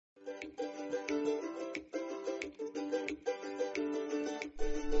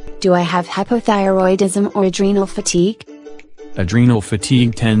Do I have hypothyroidism or adrenal fatigue? Adrenal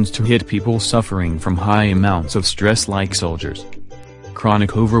fatigue tends to hit people suffering from high amounts of stress like soldiers.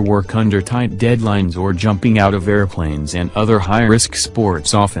 Chronic overwork under tight deadlines or jumping out of airplanes and other high-risk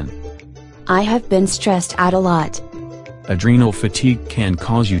sports often. I have been stressed out a lot. Adrenal fatigue can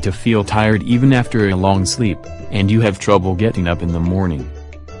cause you to feel tired even after a long sleep, and you have trouble getting up in the morning.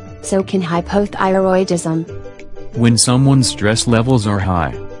 So can hypothyroidism. When someone's stress levels are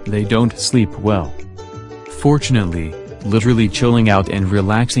high, they don't sleep well. Fortunately, literally chilling out and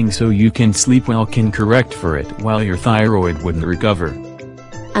relaxing so you can sleep well can correct for it while your thyroid wouldn't recover.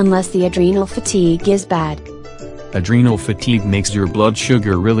 Unless the adrenal fatigue is bad. Adrenal fatigue makes your blood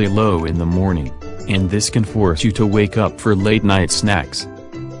sugar really low in the morning, and this can force you to wake up for late-night snacks.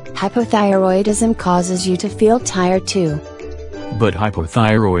 Hypothyroidism causes you to feel tired too. But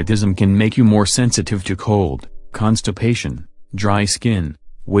hypothyroidism can make you more sensitive to cold, constipation, dry skin,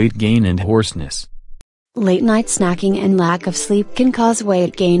 weight gain and hoarseness. Late-night snacking and lack of sleep can cause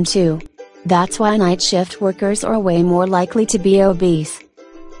weight gain too. That's why night shift workers are way more likely to be obese.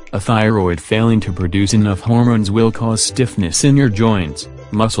 A thyroid failing to produce enough hormones will cause stiffness in your joints,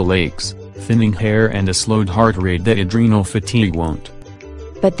 muscle aches, thinning hair and a slowed heart rate that adrenal fatigue won't.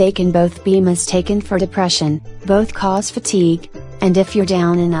 But they can both be mistaken for depression, both cause fatigue, and if you're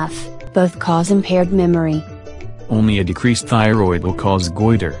down enough, both cause impaired memory. Only a decreased thyroid will cause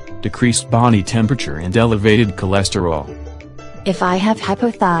goiter, decreased body temperature and elevated cholesterol. If I have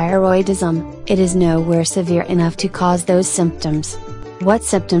hypothyroidism, it is nowhere severe enough to cause those symptoms. What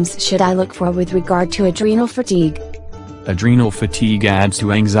symptoms should I look for with regard to adrenal fatigue? Adrenal fatigue adds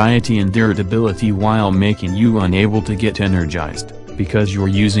to anxiety and irritability while making you unable to get energized, because you're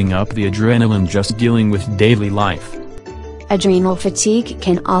using up the adrenaline just dealing with daily life. Adrenal fatigue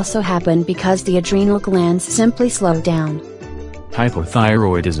can also happen because the adrenal glands simply slow down.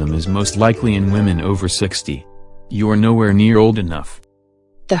 Hypothyroidism is most likely in women over 60. You're nowhere near old enough.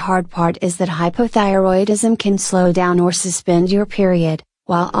 The hard part is that hypothyroidism can slow down or suspend your period,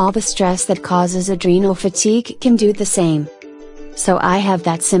 while all the stress that causes adrenal fatigue can do the same. So I have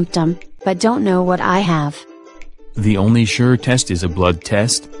that symptom, but don't know what I have. The only sure test is a blood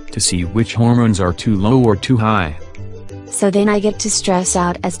test, to see which hormones are too low or too high. So then I get to stress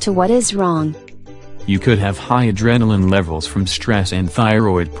out as to what is wrong. You could have high adrenaline levels from stress and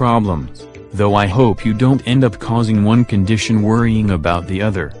thyroid problems, though I hope you don't end up causing one condition worrying about the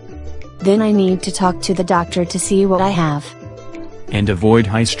other. Then I need to talk to the doctor to see what I have. And avoid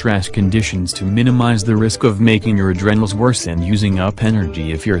high-stress conditions to minimize the risk of making your adrenals worse and using up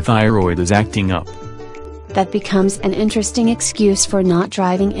energy if your thyroid is acting up. That becomes an interesting excuse for not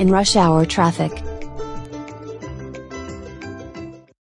driving in rush hour traffic.